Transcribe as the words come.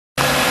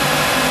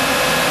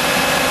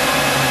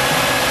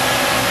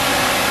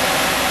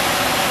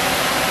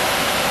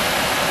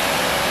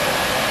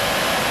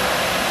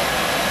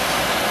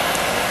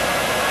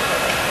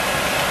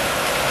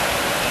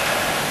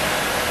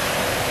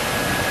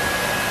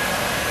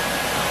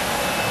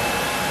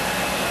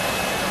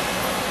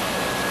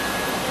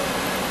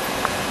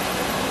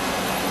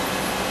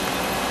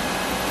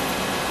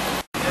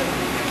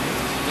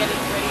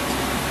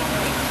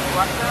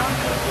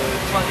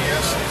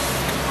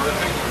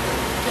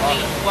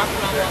me walk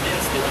around while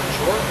they're still?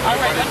 Sure. All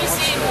right, let me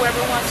see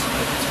whoever wants to do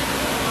this.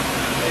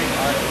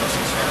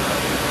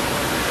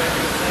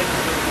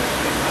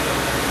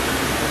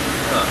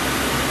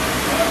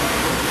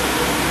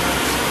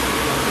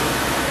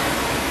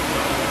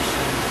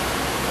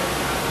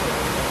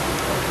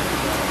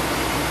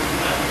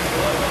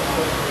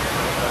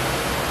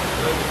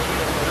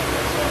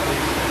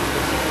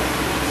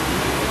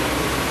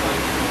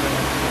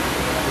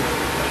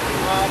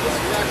 This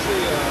is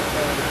actually a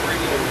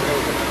radio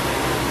code.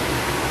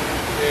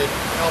 It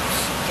helps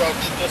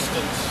judge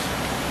distance.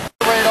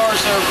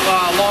 Radars are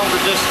longer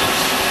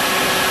distance.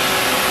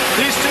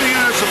 These two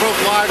units are both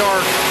LiDAR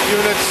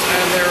units,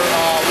 and they're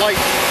light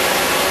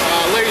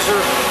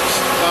laser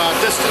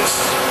distance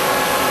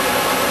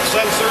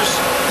sensors.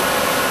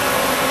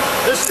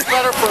 This is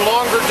better for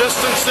longer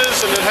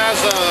distances, and it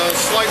has a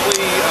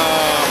slightly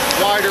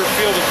wider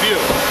field of view.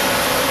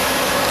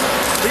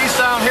 These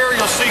down here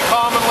you'll see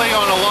commonly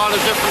on a lot of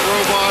different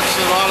robots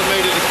and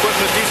automated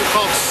equipment. These are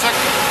called SEC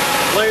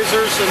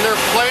lasers, and they're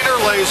planar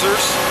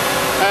lasers.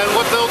 And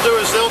what they'll do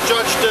is they'll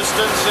judge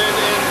distance in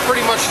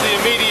pretty much the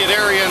immediate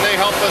area, and they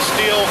help us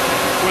deal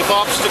with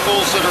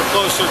obstacles that are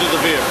closer to the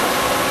vehicle.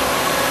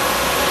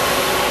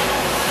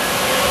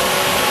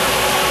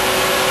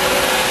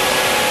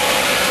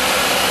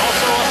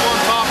 Also up on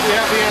top we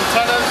have the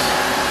antennas.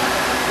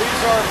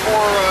 These are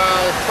for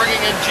bringing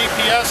in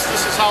GPS.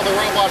 This is how the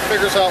robot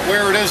figures out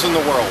where it is in the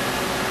world.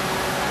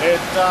 It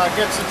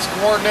gets its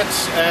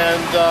coordinates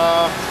and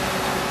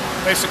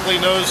basically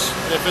knows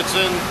if it's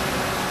in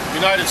the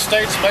United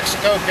States,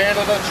 Mexico,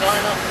 Canada,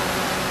 China.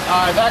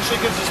 It actually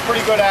gives us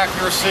pretty good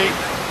accuracy.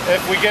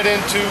 If we get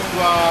into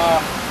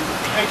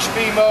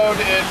HB mode,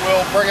 it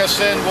will bring us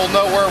in. We'll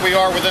know where we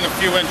are within a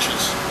few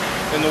inches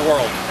in the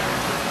world.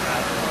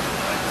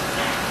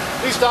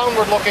 These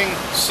downward-looking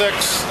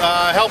six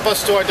help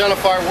us to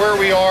identify where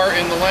we are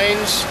in the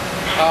lanes.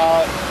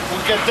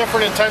 We get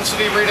different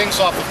intensity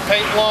readings off of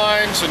paint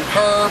lines and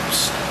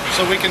curbs,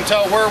 so we can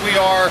tell where we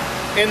are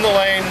in the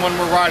lane when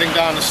we're riding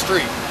down the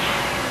street. In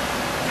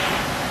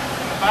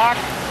the back,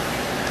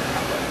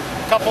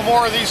 a couple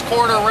more of these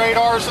corner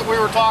radars that we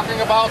were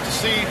talking about to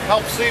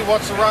help see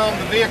what's around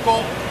the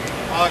vehicle.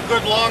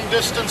 Good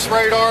long-distance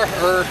radar,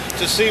 or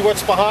to see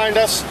what's behind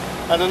us,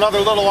 and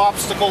another little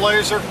obstacle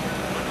laser.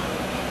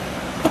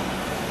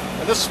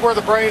 And this is where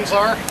the brains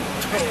are.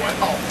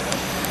 Wow.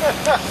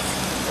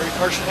 Every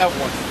car should have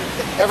one.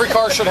 Every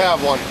car should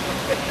have one.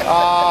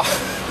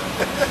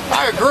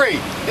 I agree.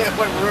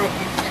 What room?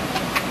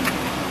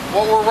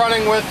 What we're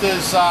running with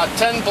is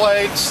 10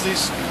 blades,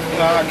 these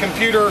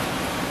computer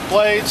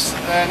blades,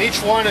 and each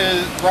one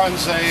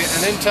runs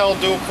an Intel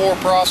dual-core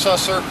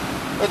processor.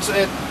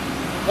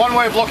 One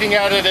way of looking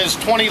at it is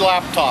 20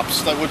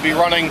 laptops that would be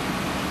running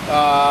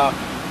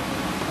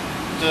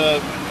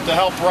to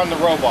help run the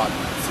robot.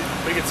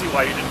 We can see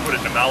why you didn't put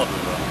it in a Malibu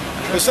though.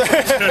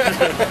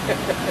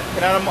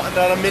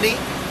 not a Mini?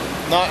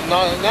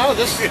 No,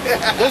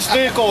 this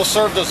vehicle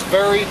served us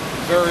very,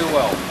 very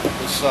well.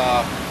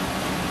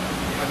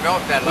 I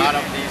note that a lot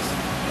of these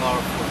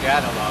are for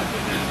catalog,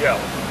 yeah.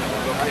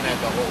 Looking at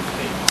the whole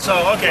thing.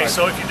 So okay,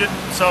 so if you didn't,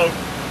 so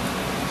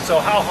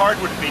how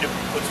hard would it be to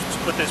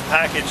put this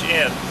package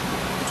in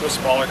to a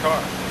smaller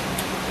car?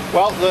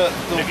 Well, the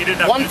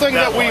one thing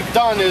that we've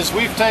done is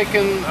we've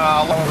taken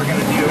what we're going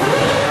to do.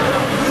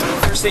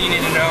 First thing you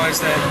need to know is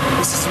that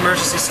this is an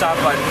emergency stop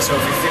button, so if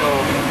you feel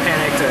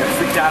panicked or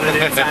freaked out at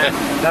any time,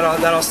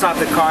 that'll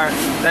stop the car.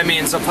 That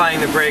means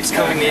applying the brakes,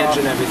 killing the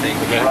engine, everything.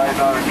 Okay.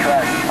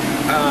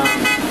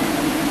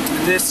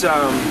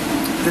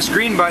 This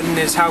green button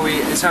is how we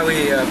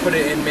put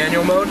it in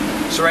manual mode.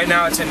 So right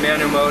now it's in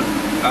manual mode.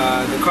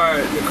 The car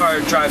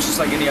drives just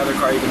like any other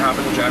car. You can hop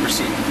in the driver's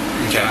seat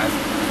and drive.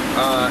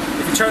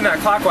 If you turn that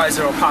clockwise,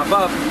 it'll pop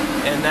up,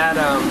 and that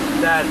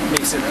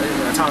makes it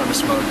in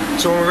autonomous mode.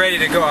 So when we're ready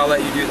to go, I'll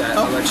let you do that.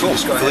 I'll let you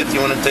just go ahead. Philippe, you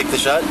want to take the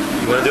shot?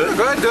 You want to do it?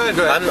 Go ahead.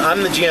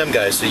 I'm the GM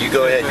guy, so you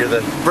go ahead. You're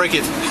the... Break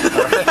it.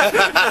 All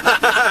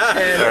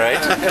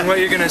right. And what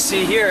you're going to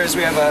see here is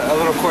we have a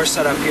little course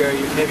set up here.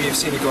 Maybe you've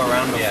seen it go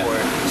around before.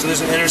 Yeah. So there's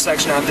an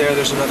intersection out there.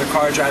 There's another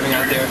car driving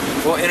out there.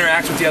 We'll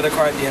interact with the other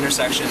car at the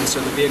intersection, so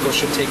the vehicle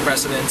should take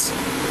precedence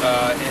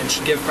and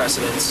should give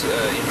precedence,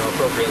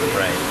 appropriately.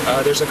 Right.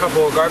 There's a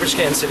couple of garbage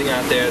cans sitting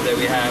out there that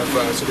we have,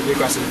 so the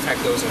vehicle has to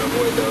detect those and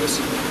avoid those.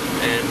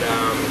 And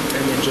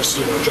then just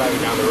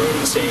driving down the road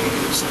and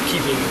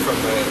keeping from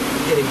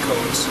hitting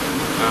cones.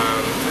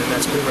 And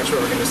that's pretty much what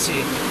we're going to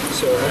see.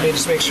 So let me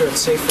just make sure it's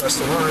safe for us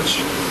to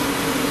launch.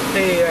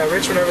 Hey,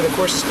 Rich, whenever the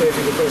course is clear, if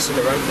you could put us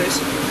into run, please.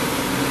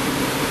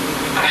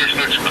 Course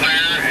looks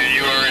clear, and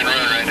you are in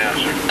run right now,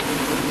 sir.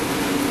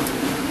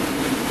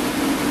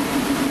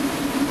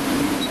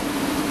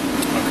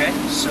 Okay,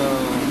 so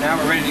now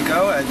we're ready to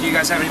go. Do you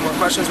guys have any more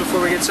questions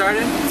before we get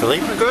started?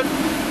 Philippe, good?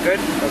 Good.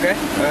 Okay.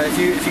 If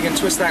you can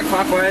twist that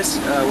clockwise,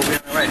 we'll be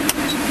on our way.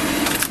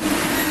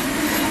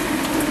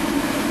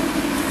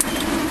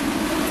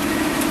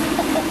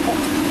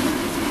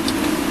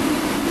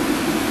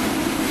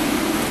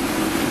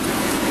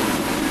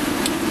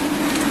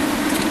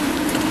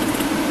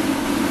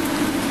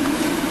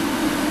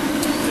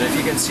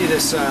 you can see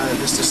this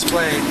this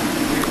display.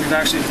 We've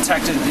actually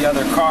detected the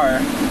other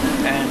car,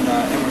 and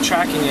we're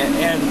tracking it,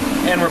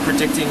 and we're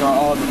predicting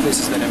all of the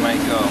places that it might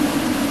go.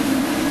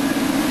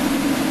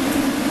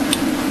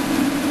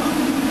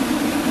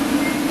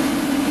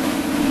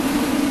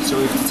 So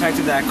we've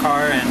detected that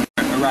car and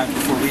arrived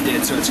before we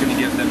did, so it's going to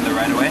give them the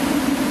right of way.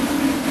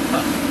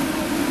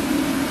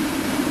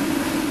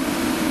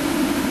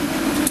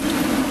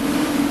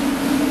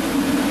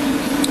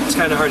 It's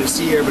kind of hard to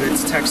see here, but it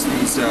detects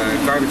these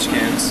garbage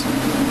cans.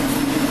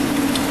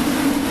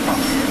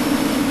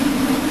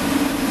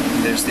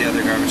 And there's the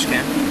other garbage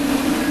can.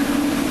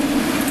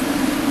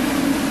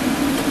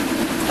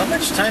 How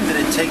much time did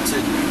it take to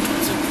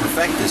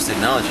perfect this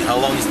technology? How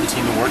long has the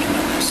team been working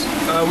on this?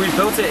 We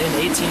built it in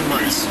 18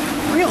 months.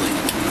 Really?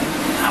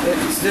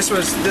 This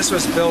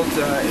was built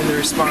in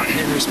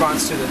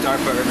response to the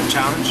DARPA Urban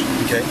Challenge.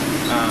 Okay.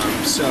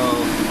 So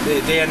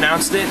they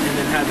announced it and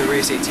then had the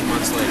race 18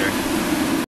 months later.